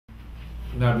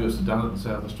Nobody else had done it in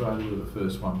South Australia. We were the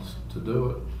first ones to do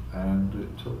it, and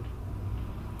it took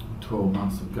 12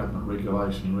 months of government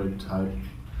regulation, red tape,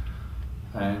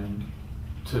 and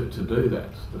to do that.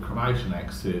 The Cremation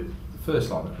Act said, the first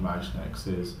line of the Cremation Act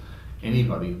says,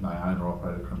 anybody may own or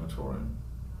operate a crematorium.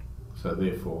 So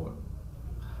therefore,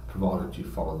 provided you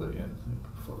follow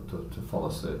to follow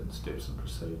certain steps and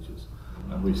procedures.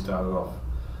 And we started off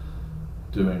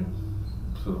doing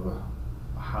sort of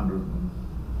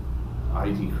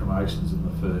 180 cremations in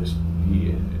the first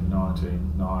year in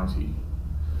 1990.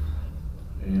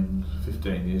 And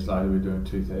 15 years later we're doing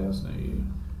 2,000 a year.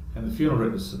 And the funeral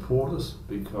directors support us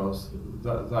because they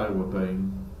were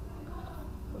being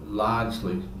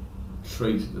largely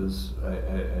treated as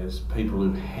people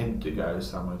who had to go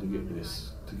somewhere to get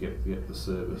the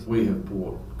service. We have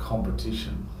brought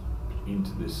competition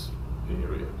into this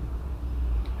area,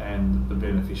 and the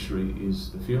beneficiary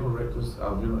is the funeral directors,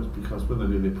 because when they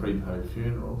do their prepaid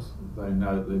funerals, they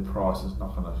know that their price is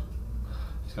not going to.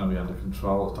 It's going to be under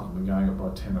control. It's not going to be going up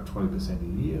by 10 or 20% a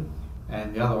year.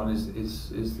 And the other one is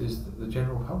the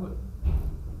general public,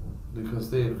 because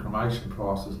their cremation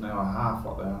prices now are half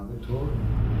what they are in Victoria.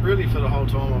 Really, for the whole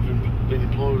time I've been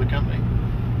employed with the company.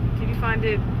 Did you find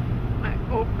it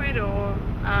awkward or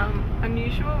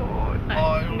unusual or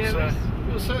nervous?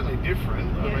 It was certainly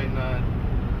different. Yeah. I mean,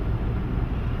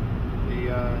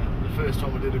 the first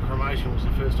time I did a cremation was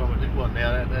the first time I did one.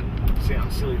 Now that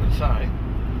sounds silly to say,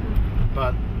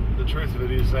 but the truth of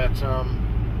it is that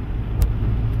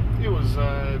it was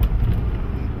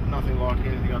nothing like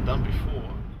anything I'd done before.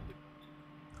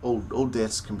 All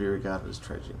deaths can be regarded as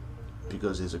tragic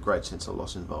because there's a great sense of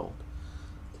loss involved.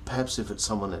 Perhaps if it's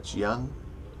someone that's young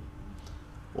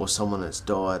or someone that's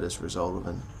died as a result of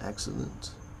an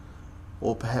accident,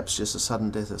 or perhaps just a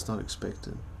sudden death that's not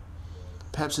expected.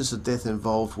 Perhaps it's a death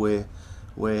involved where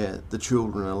the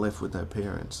children are left with no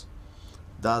parents.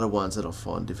 They're the ones that I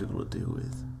find difficult to deal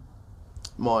with.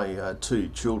 My two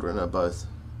children are both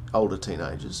older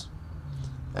teenagers,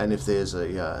 and if there's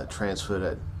a transfer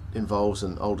that involves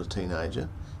an older teenager,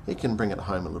 it can bring it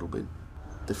home a little bit.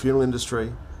 The funeral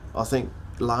industry, I think,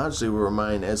 largely will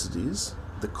remain as it is.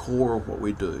 The core of what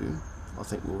we do, I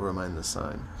think, will remain the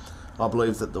same. I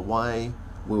believe that the way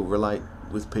we'll relate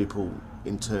with people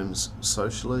in terms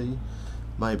socially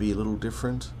may be a little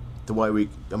different. The way we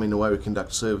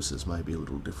conduct services may be a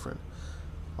little different.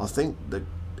 I think the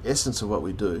essence of what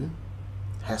we do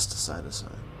has to stay the same.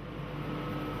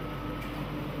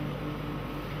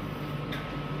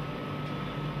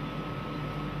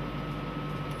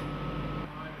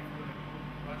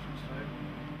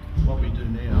 What we do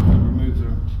now, we remove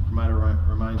the cremator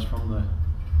remains from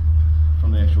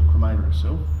the actual cremator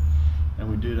itself, and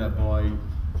we do that by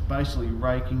basically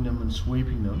raking them and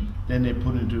sweeping them. Then they're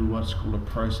put into what's called a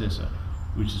processor,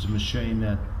 which is a machine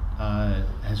that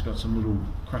has got some little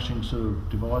crushing sort of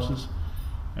devices,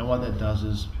 and what that does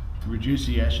is reduce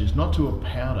the ashes, not to a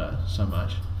powder so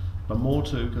much, but more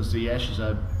to, because the ashes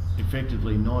are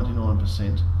effectively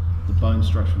 99% the bone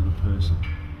structure of the person.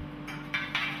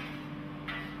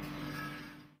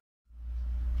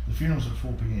 The funeral's at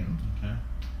 4 p.m. Okay.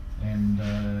 And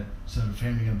so the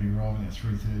family are going to be arriving at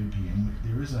 3:30 p.m.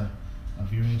 There is a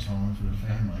viewing time for the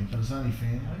family, but it's only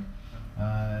family.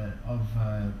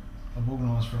 I've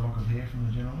organised for a lock of hair from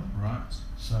the gentleman. Right.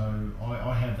 So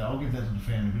I have that. I'll give that to the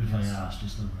family, but if they ask,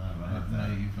 just let them know. I have that.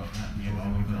 No, you've got that. Yeah,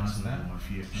 I'll organise that.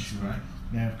 Yeah, That's great.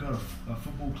 Now I've got a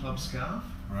football club scarf.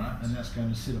 Right. And that's going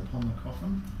to sit upon the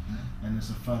coffin. Yeah. And there's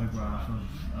a photograph of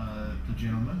the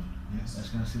gentleman. Yes. That's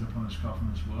going to sit upon his coffin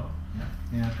as well. Yeah.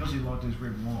 Now, because he liked his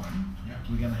red wine, Yeah.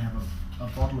 we're going to have a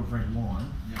bottle of red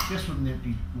wine, Yeah. just with an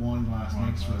empty wine glass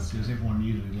next to it, because everyone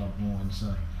knew that he loved wine.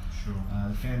 So Sure.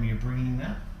 the family are bringing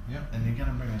that, Yeah. and they're going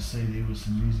to bring a CD with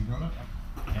some music on it.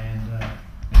 And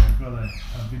I've got a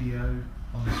video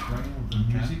on the screen with the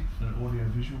music for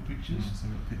audio-visual pictures. Yeah, so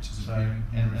we've got pictures of So, viewing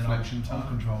in reflection I'll time.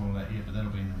 control all that, yeah, but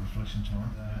that'll be in the reflection time.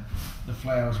 The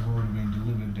flowers have already been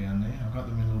delivered down there. I got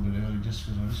them in a little bit early just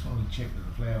because I just wanted to check that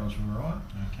the flowers were right.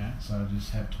 Okay. So I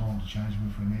just have time to change them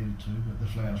if we needed to, but the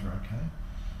flowers are okay.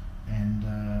 And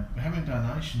we're having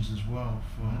donations as well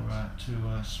for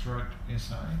to Stroke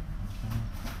SA. Okay.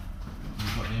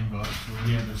 You've got the envelopes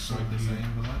already. Yeah, the Stroke SA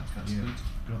envelopes. That's good.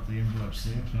 Got the envelopes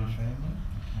there for the family. Okay.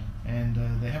 And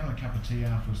they're having a cup of tea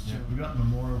afterwards. Yeah. We've got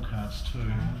memorial cards too.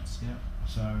 Yeah.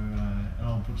 So and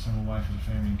I'll put some away for the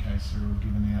family in case they're all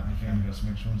given out. The family got some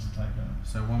extra ones to take home.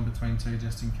 So one between two,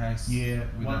 just in case. Yeah,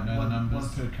 We don't know the numbers. one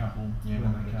per couple. Yeah,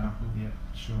 one per couple. Yeah,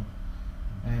 sure.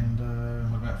 And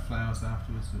What about flowers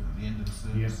afterwards at the end of the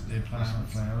service? yes, they're placing the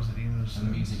flowers at the end of the service.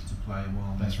 And music to play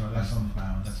while That's they right. place the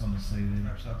flowers. That's on the CD.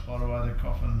 So by the way, the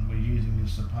coffin we're using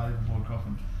is the paperboard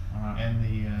coffin, Alright. and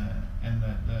the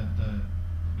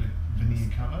veneer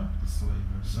cover. The sleeve.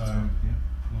 over the So- top, yeah.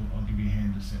 I'll give you a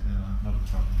hand to set that up. Not a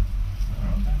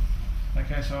problem.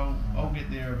 Okay, so I'll get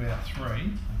there about 3,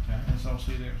 Okay. and so I'll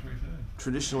see you there at 3:30.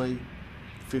 Traditionally,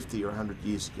 50 or 100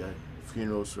 years ago,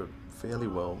 funerals were fairly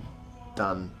well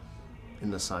done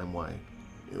in the same way.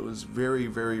 It was very,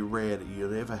 very rare that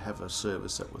you'd ever have a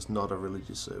service that was not a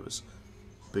religious service,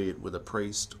 be it with a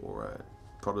priest or a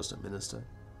Protestant minister.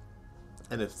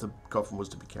 And if the coffin was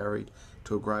to be carried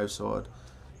to a graveside,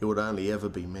 it would only ever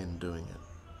be men doing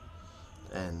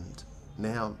it. And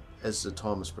now, as the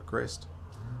time has progressed,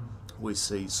 we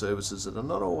see services that are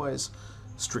not always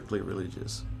strictly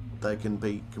religious. They can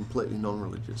be completely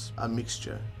non-religious. A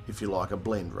mixture, if you like, a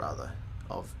blend rather,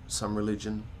 of some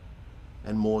religion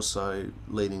and more so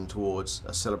leading towards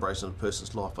a celebration of a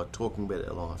person's life by talking about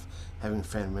their life, having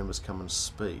family members come and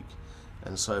speak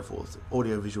and so forth,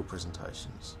 audio-visual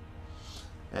presentations.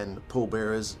 And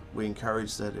pallbearers, we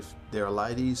encourage that if there are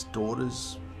ladies,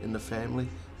 daughters in the family,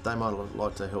 they might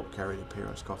like to help carry their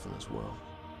parents' coffin as well.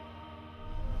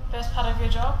 Best part of your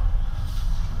job?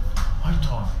 Home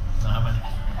time. No, I mean,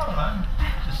 I don't know.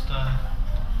 Just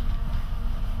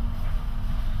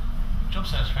job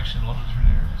satisfaction in a lot of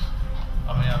different areas.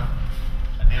 I mean,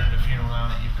 at the end of the funeral,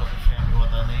 knowing that you've got the family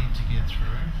what they need to get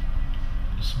through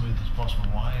the smoothest possible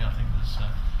way, I think is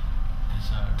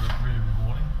really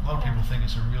rewarding. A lot of people think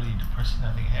it's a really depressing.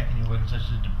 I think, how can you work in such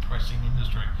a depressing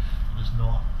industry? But it's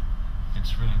not.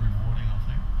 It's really rewarding, I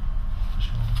think, for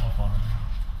sure. I find it.